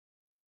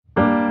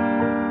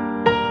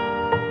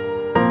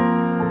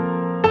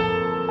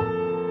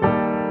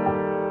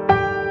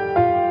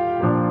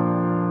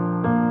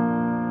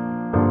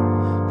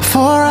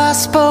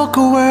spoke a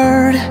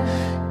word,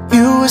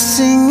 you were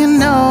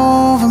singing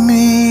over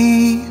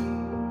me.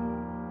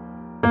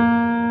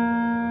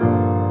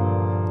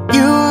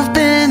 You've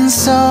been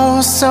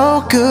so,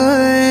 so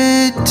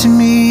good to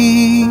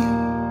me.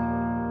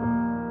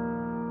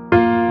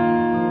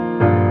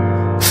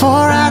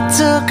 Before I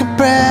took a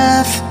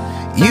breath,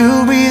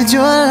 you breathed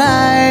your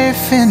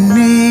life in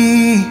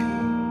me.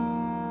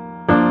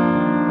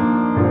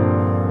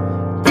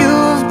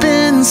 You've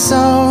been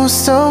so,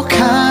 so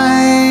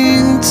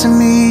kind to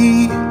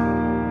me.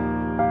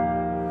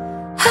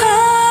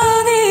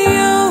 Oh, the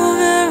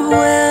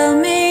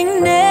overwhelming,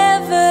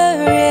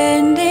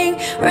 never-ending,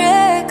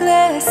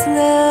 reckless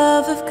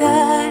love of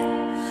God.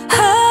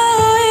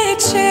 Oh, it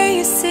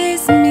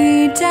chases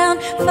me down,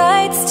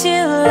 fights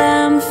till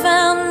I'm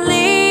found,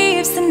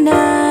 leaves the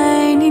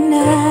 99.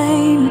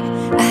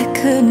 I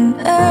couldn't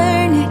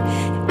earn it,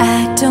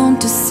 I don't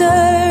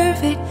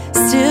deserve it,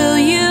 still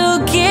you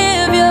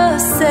give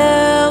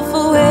yourself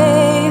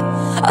away.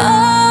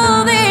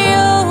 Oh, the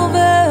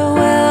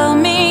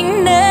overwhelming,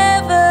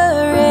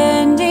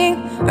 never-ending,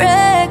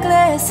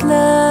 reckless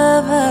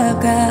love of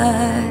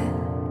God.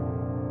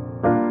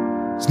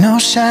 There's no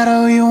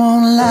shadow you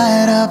won't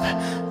light up,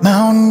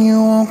 mountain you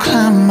won't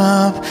climb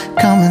up,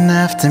 coming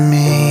after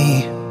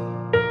me.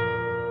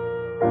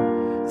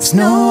 There's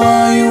no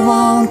wall you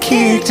won't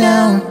kick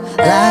down,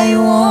 lie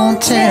you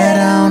won't tear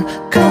down,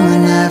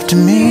 coming after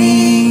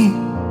me.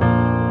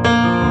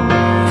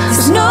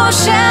 There's no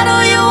shadow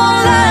you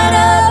won't light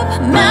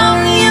up,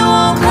 mountain you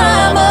won't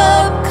climb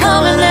up,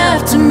 coming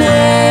after me.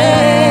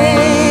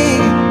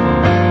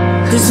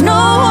 There's no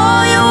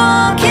wall you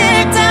won't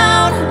kick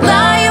down,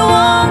 lie you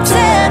won't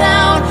tear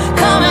down,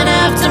 coming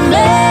after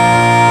me.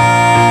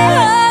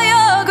 Oh,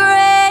 your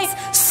grace,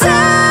 so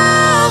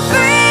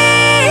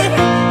free,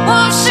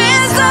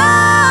 washes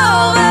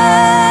over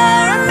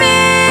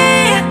me.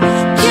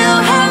 You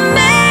have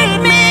made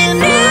me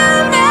new,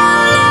 now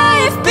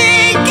life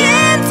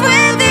begins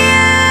with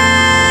you.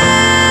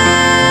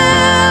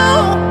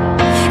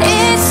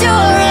 It's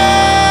your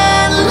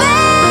endless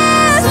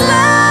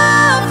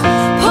love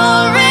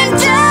pouring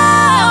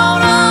down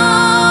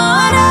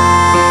on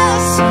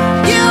us.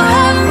 You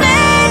have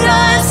made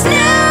us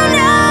new,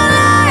 now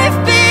life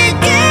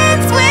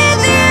begins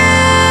with you.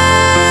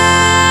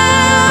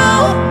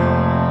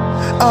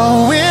 Oh,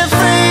 we're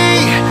free,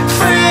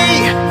 free,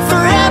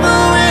 forever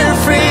we're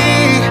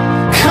free.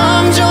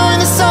 Come join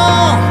the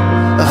song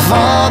of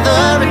all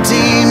the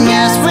redeemed.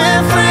 Yes,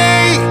 we're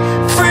free,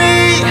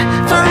 free,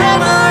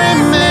 forever,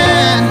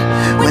 amen.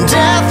 When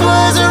death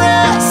was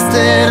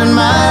arrested and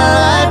my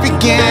life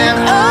began.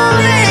 Oh,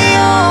 the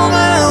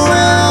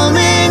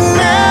overwhelming,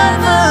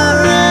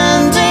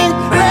 never-ending,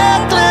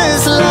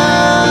 reckless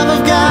love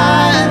of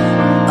God.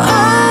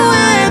 Oh,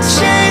 it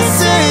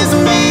chases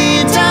me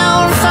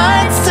down,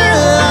 fights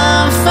till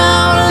I'm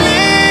found,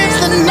 leaves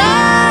the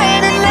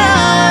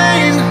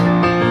 99.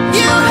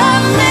 You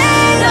have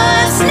made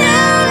us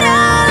new,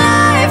 now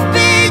life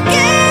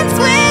begins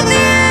with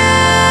you.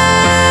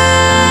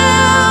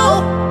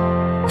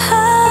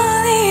 Oh,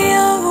 the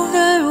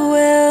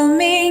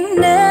overwhelming,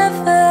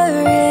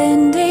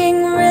 never-ending,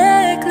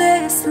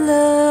 reckless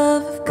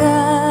love of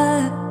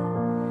God.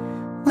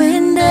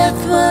 When death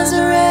was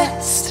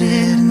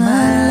arrested,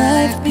 my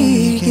life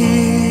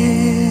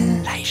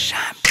began. Light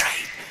shine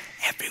bright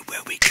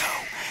everywhere we go.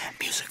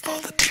 Music for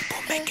the people,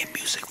 making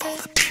music for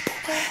the people.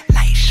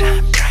 Light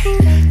shine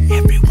bright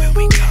everywhere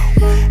we go.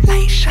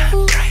 Light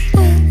shine bright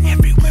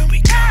everywhere we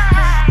go.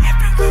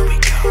 Everywhere we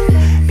go.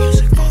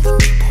 Music for the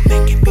people,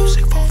 making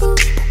music for the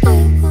people.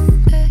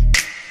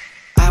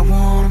 I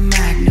wanna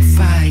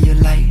magnify your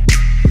light,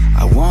 I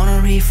wanna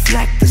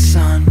reflect the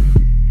sun,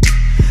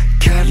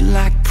 cut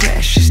like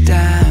precious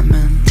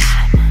diamonds,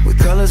 with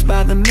colors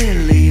by the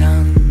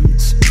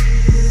millions.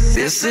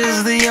 This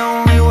is the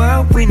only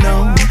world we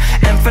know,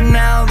 and for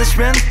now this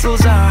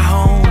rental's our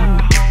home.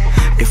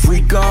 If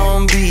we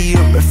gon' be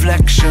a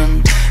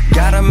reflection,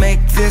 gotta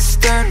make this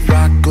dirt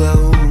rock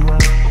glow.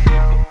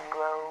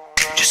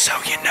 Just so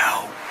you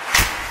know.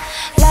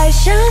 Light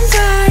shine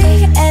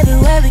bright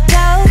everywhere we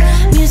go,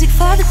 music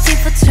for the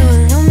people to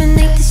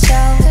illuminate the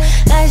show.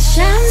 Light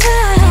shine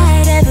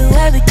bright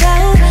everywhere we go,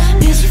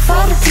 music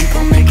for the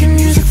people, making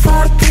music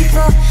for the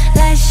people.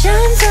 Light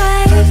shine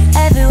bright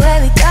everywhere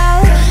we go,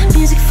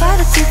 music for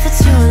the people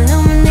to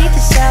illuminate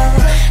the show.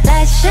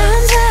 Light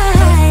shine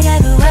bright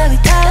everywhere we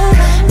go,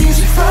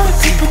 music for the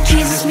people,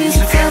 Jesus,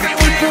 music for the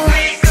people.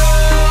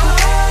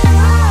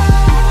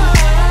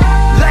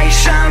 Light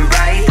shine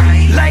bright,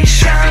 light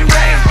shine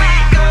bright.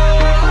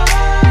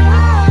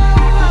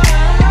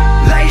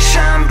 Light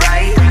shine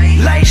bright,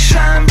 light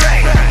shine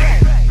bright.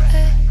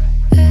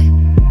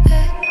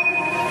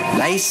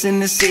 Lights in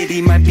the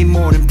city might be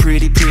more than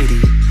pretty, pretty.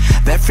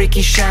 That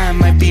freaky shine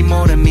might be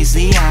more than meets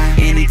the eye.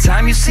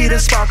 Anytime you see the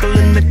sparkle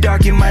in the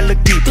dark, you might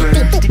look deeper.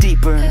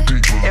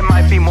 It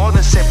might be more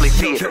than simply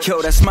theater.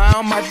 Yo, that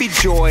smile might be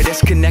joy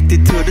that's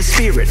connected to the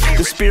spirit.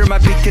 The spirit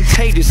might be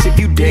contagious. If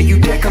you dare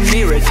come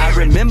near it. I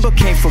remember,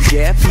 can't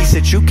forget, peace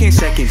that you can't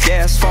second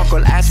guess.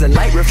 Sparkle as the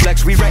light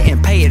reflects, rewrite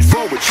and pay it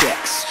forward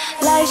checks.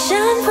 Light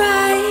shine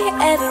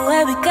bright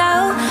everywhere we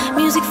go.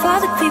 Music for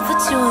the people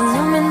to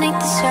illuminate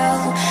the show.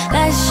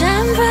 Light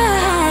shine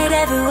bright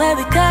everywhere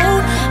we go.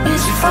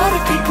 Music for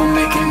the people,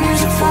 making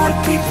music for the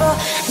people.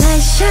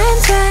 Light shine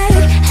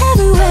bright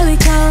everywhere we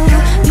go.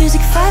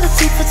 Music for the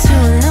people to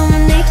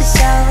illuminate the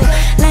show.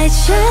 Light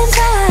shine